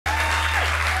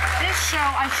show.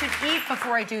 I should eat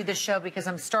before I do this show because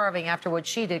I'm starving after what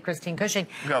she did, Christine Cushing.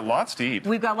 We've got lots to eat.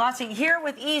 We've got lots to eat. Here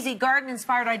with easy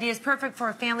garden-inspired ideas, perfect for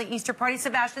a family Easter party,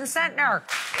 Sebastien Centner.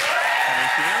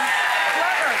 Thank you.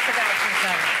 Clever, Sebastien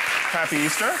Centner. Happy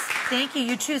Easter. Thank you.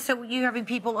 You too. So you're having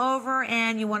people over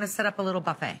and you want to set up a little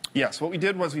buffet. Yes, what we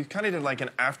did was we kind of did like an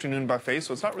afternoon buffet,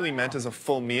 so it's not really meant as a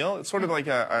full meal. It's sort of like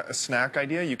a snack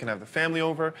idea. You can have the family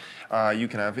over. You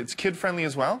can have, it's kid-friendly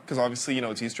as well, because obviously, you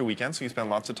know, it's Easter weekend, so you spend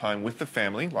lots of time with the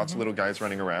family, lots of little guys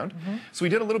running around. So we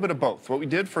did a little bit of both. What we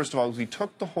did, first of all, was we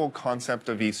took the whole concept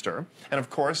of Easter, and of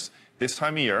course, this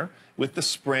time of year, with the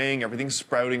spring, everything's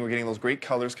sprouting, we're getting those great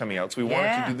colors coming out, so we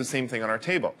wanted to do the same thing on our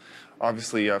table.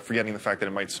 Obviously, forgetting the fact that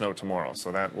it might snow tomorrow,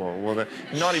 so that we'll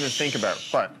not even think about.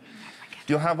 But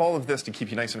you'll have all of this to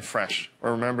keep you nice and fresh. Or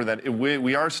remember that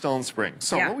we are still in spring.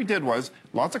 So what we did was,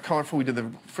 lots of colorful, we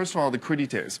did, first of all, the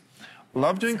crudités.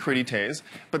 Love doing crudités,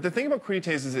 but the thing about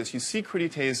crudités is this: you see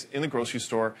crudités in the grocery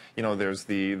store. You know, there's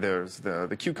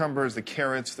the cucumbers, the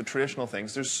carrots, the traditional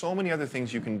things. There's so many other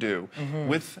things you can do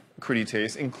with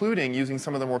crudités, including using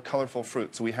some of the more colorful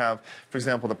fruits. So we have, for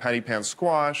example, the patty pan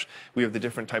squash. We have the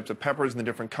different types of peppers in the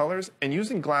different colors. And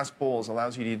using glass bowls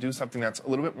allows you to do something that's a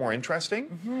little bit more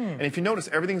interesting. And if you notice,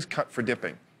 everything's cut for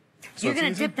dipping. So you're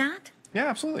going to dip that? Yeah,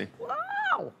 absolutely.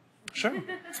 Wow. Sure.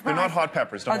 They're not hot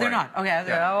peppers. Don't worry. They're not.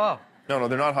 Okay. Oh. No,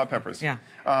 they're not hot peppers. Yeah.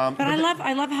 But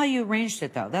I love how you arranged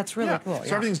it, though. That's really cool.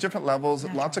 So everything's different levels,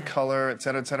 lots of color, et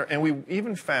cetera, et cetera. And we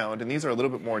even found, and these are a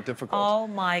little bit more difficult. Oh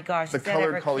my gosh! The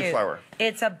colored cauliflower.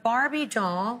 It's a Barbie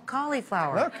doll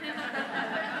cauliflower. Look.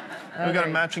 We've got a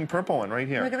matching purple one right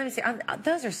here. Look, let me see.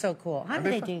 Those are so cool. How do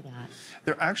they do that?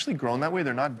 They're actually grown that way.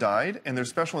 They're not dyed, and they're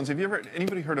special ones. Have you ever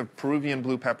anybody heard of Peruvian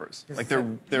blue peppers? Like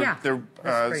Peruvian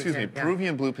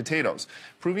blue potatoes.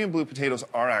 Peruvian blue potatoes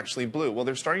are actually blue. Well,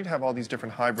 they're starting to have all these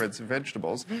different hybrids of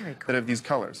vegetables that have these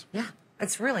colors. Yeah.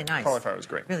 It's really nice. Cauliflower is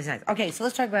great. Really nice. Okay, so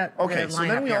let's talk about the so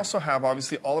then we also have,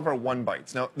 obviously, all of our one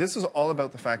bites. Now, this is all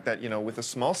about the fact that, you know, with a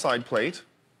small side plate,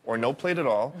 or no plate at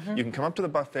all, you can come up to the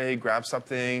buffet, grab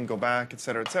something, go back, et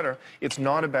cetera, et cetera. It's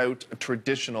not about a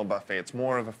traditional buffet. It's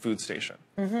more of a food station.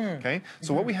 Okay?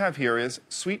 So what we have here is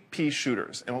sweet pea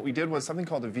shooters. And what we did was something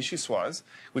called a vichyssoise,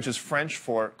 which is French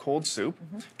for cold soup.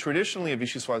 Traditionally, a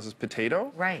vichyssoise is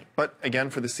potato. Right. But again,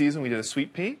 for the season, we did a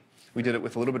sweet pea. We did it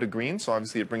with a little bit of green, so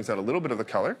obviously it brings out a little bit of the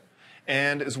color.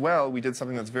 And as well, we did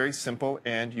something that's very simple,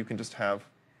 and you can just have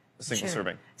a single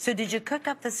serving. So did you cook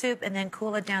up the soup and then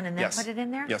cool it down and then put it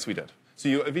in there? Yes, we did. So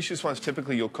a vichyssoise,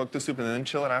 typically you'll cook the soup and then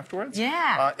chill it afterwards.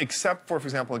 Yeah. Except for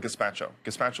example, a gazpacho.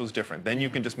 Gazpacho is different. Then you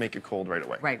can just make it cold right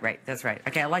away. Right. That's right.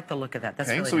 Okay, I like the look of that. That's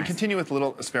really so nice. We continue with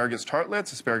little asparagus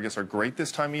tartlets. Asparagus are great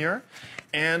this time of year.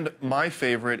 And my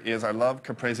favorite is I love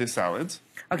caprese salads.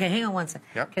 Okay, hang on one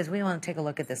second. Because we want to take a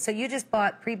look at this. So you just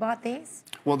pre-bought these?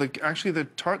 Well, actually, the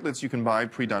tartlets you can buy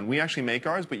pre-done. We actually make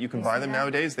ours, but you can buy them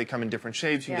nowadays. They come in different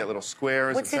shapes. You can get little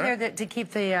squares. What's in there to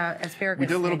keep the asparagus? We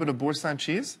did a little bit of Boursin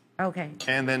cheese. Okay.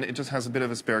 And then it just has a bit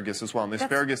of asparagus as well. And the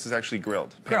asparagus is actually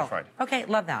grilled, pan-fried. Okay,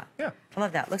 love that. Yeah. I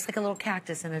love that. Looks like a little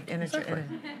cactus in a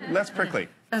less prickly.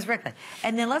 Less prickly.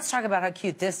 And then let's talk about how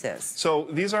cute this is. So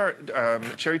these are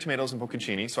cherry tomatoes and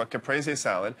bocconcini, so a caprese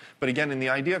salad. But again, in the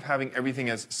idea of having everything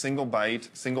as single bite,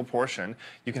 single portion,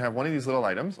 you can have one of these little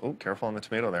items. Oh, careful on the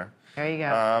tomato there. There you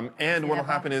go. And what will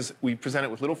happen is we present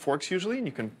it with little forks usually, and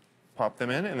you can pop them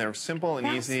in, and they're simple and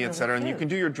easy, etc. And you can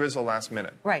do your drizzle last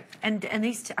minute. Right. And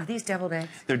are these deviled eggs?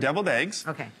 They're deviled eggs.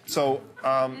 Okay. So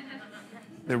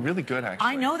they're really good, actually.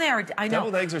 I know they are. I know.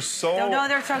 Deviled eggs are so... No,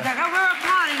 they're so good. Oh, we're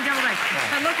applauding deviled eggs.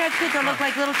 But look how cute they look,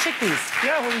 like little chickpeas.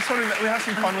 Yeah, well, we have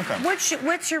some fun with them.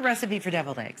 What's your recipe for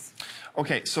deviled eggs?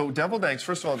 Okay, so deviled eggs,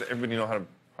 first of all, everybody know how to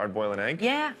hard boil an egg?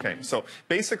 Yeah. Okay, so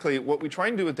basically what we try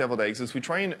and do with deviled eggs is we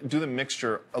try and do the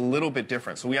mixture a little bit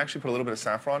different. So we actually put a little bit of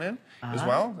saffron in as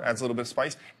well, adds a little bit of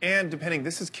spice. And depending,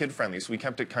 this is kid friendly, so we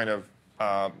kept it kind of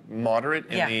moderate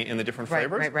in the different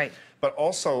flavors. Right. But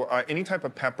also any type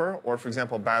of pepper or, for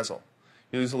example, basil.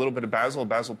 You use a little bit of basil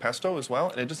pesto as well,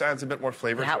 and it just adds a bit more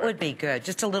flavor to it. That would be good.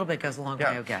 Just a little bit goes a long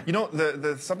way, okay. You know,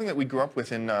 something that we grew up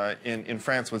with in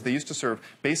France was they used to serve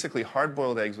basically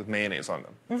hard-boiled eggs with mayonnaise on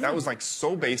them. That was like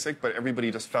so basic, but everybody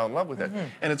just fell in love with it.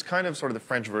 And it's kind of sort of the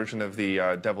French version of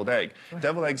the deviled egg.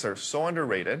 Deviled eggs are so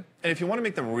underrated. And if you want to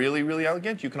make them really, really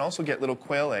elegant, you can also get little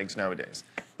quail eggs nowadays.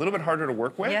 little bit harder to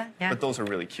work with, Yeah, yeah. but those are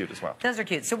really cute as well. Those are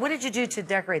cute. So what did you do to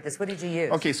decorate this? What did you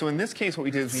use? Okay, so in this case, what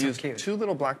we did is we used cute. 2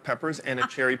 little black peppers and a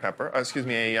cherry pepper. Excuse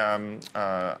me,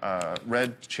 a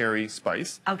red cherry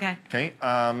spice. Okay. Okay,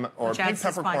 or Which pink adds the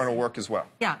peppercorn spice. will work as well.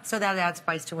 Yeah, so that adds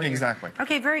spice to it. Exactly.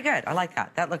 Okay, very good. I like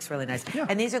that. That looks really nice. Yeah.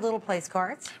 And these are little place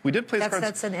cards? We did place cards.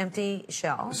 That's an empty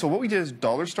shell. So what we did is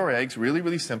dollar store eggs, really,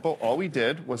 really simple. All we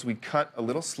did was we cut a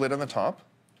little slit on the top,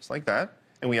 just like that,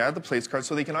 and we add the place cards.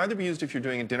 So they can either be used if you're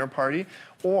doing a dinner party,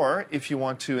 or if you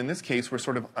want to, in this case, we're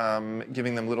sort of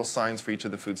giving them little signs for each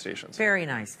of the food stations. Very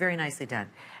nice. Very nicely done.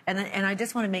 And I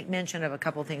just want to make mention of a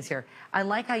couple things here. I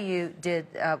like how you did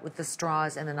with the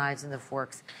straws and the knives and the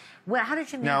forks. Well, how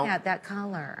did you make that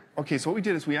color? Okay, so what we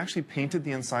did is we actually painted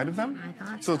the inside of them.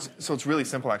 I thought so it's really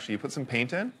simple, actually. You put some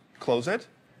paint in, close it,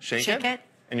 shake it,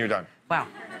 and you're done. Wow.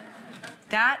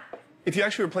 That... If you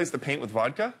actually replace the paint with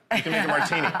vodka, you can make a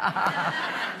martini.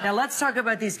 Now let's talk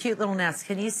about these cute little nests.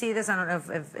 Can you see this? I don't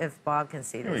know if Bob can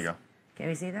see this. There we go. Can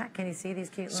you see that? Can you see these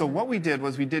cute So little... what we did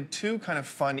was we did 2 kind of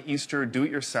fun Easter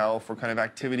do-it-yourself or kind of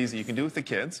activities that you can do with the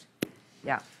kids.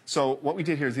 Yeah. So what we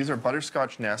did here is these are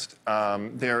butterscotch nest.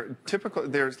 They're typical.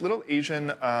 There's little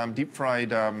Asian deep-fried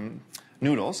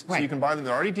noodles. Right. So you can buy them.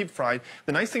 They're already deep-fried.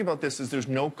 The nice thing about this is there's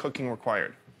no cooking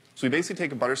required. So we basically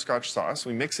take a butterscotch sauce,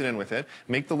 we mix it in with it,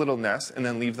 make the little nests, and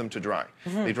then leave them to dry.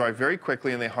 They dry very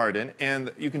quickly and they harden, and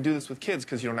you can do this with kids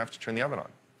because you don't have to turn the oven on.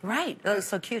 Right. That looks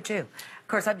so cute, too. Of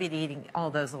course, I'd be eating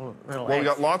all those little Well, eggs. we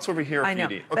got lots over here I know.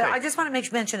 for you to eat. But I just want to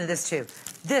make mention of this, too.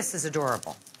 This is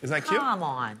adorable. Isn't that cute? Come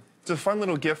on. It's a fun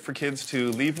little gift for kids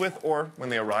to leave with, or when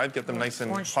they arrive, get them nice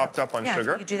and Orange popped up on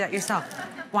sugar. Yeah, you do that yourself.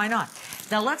 Why not?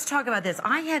 Now, let's talk about this.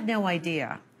 I had no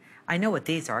idea. I know what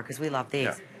these are because we love these.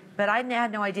 Yeah. But I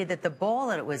had no idea that the bowl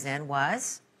that it was in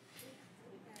was...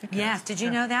 Yes, did you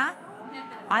know that?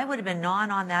 I would have been gnawing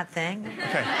on that thing.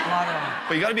 Okay.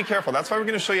 But you got to be careful. That's why we're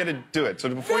going to show you how to do it. So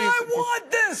before I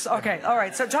want this! Okay, all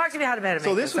right. So talk to me how to make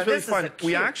So this. this was really fun. Is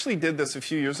We actually did this a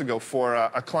few years ago for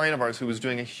a client of ours who was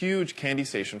doing a huge candy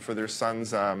station for their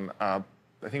son's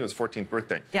I think it was 14th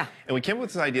birthday. Yeah. And we came up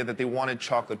with this idea that they wanted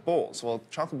chocolate bowls. Well,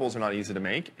 chocolate bowls are not easy to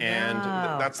make, and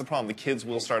that's the problem. The kids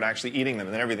will start actually eating them,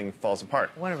 and then everything falls apart.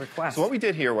 What a request. So what we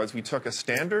did here was we took a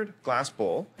standard glass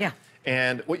bowl. Yeah.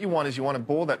 And what you want is you want a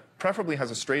bowl that preferably has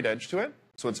a straight edge to it,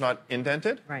 so it's not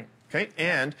indented. Right. Okay,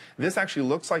 and this actually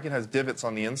looks like it has divots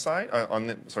on the inside.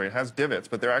 Sorry, it has divots,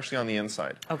 but they're actually on the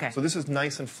inside. Okay. So this is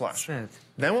nice and flush. Smooth.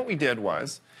 Then what we did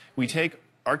was we take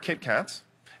our Kit Kats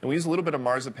and we use a little bit of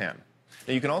marzipan.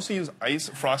 Now you can also use ice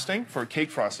frosting for cake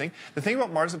frosting. The thing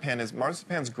about marzipan is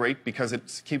marzipan's great because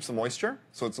it keeps the moisture,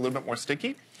 so it's a little bit more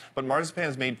sticky. But marzipan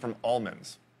is made from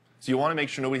almonds. So you want to make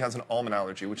sure nobody has an almond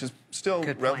allergy, which is still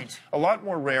a lot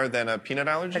more rare than a peanut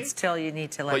allergy. But still, you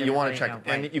need to let But you want to check. know,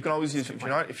 right? And you can always use,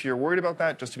 if you're worried about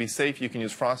that, just to be safe, you can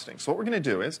use frosting. So what we're going to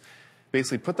do is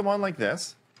basically put them on like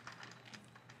this.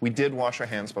 We did wash our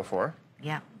hands before.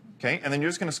 Yeah. Okay, and then you're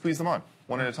just going to squeeze them on,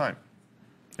 one at a time.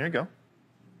 There you go.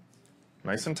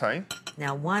 Nice and tight.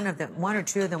 Now, one or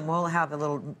two of them will have a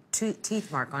little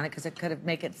teeth mark on it because it could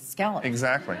make it skeleton.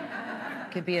 Exactly.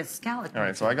 Could be a skeleton. All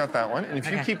right, so I got that one. And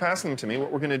if you keep passing them to me,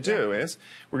 what we're going to do is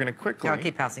we're going to quickly... Here, I'll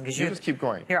keep passing because you just keep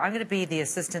going. Here, I'm going to be the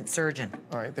assistant surgeon.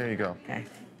 All right, there you go. Okay.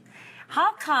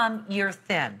 How come you're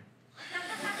thin?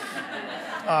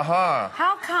 Aha.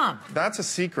 How come? That's a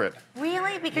secret.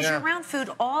 Really? Because you're around food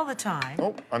all the time.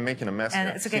 Oh, I'm making a mess And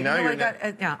here. it's okay. See, now you're...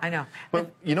 Yeah, I know.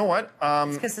 But you know what?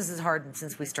 It's because this is hard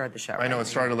since we started the show. I know, it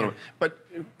started a little bit. But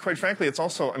quite frankly, it's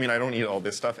also... I mean, I don't eat all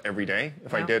this stuff every day.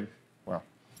 If I did,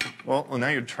 well, now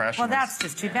you're trashing Well, this. that's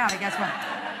just too bad. I guess what?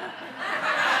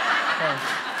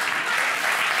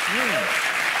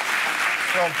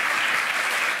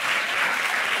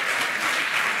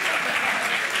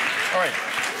 All right.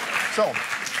 So,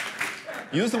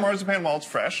 use the marzipan while it's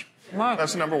fresh. Wow.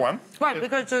 That's number one. Right,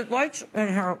 because the lights in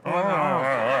here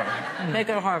make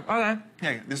it hard. Okay.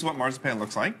 Yeah, this is what marzipan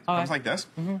looks like. It comes like this.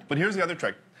 But here's the other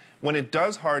trick. When it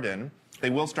does harden,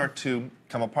 they will start to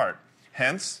come apart.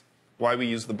 Hence, why we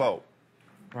use the bow.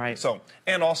 Right. So,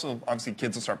 and also, obviously,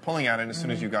 kids will start pulling at it, and as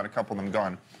soon as you've got a couple of them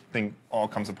gone, the thing all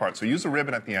comes apart. So use a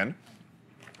ribbon at the end.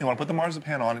 You want to put the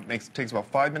marzipan on. It takes about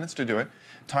 5 minutes to do it.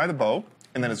 Tie the bow,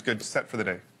 and then it's good, set for the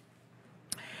day.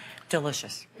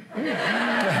 Delicious.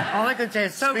 All I could say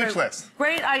is so Speechless.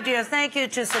 great ideas. Thank you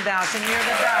to Sebastien. You're the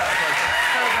best.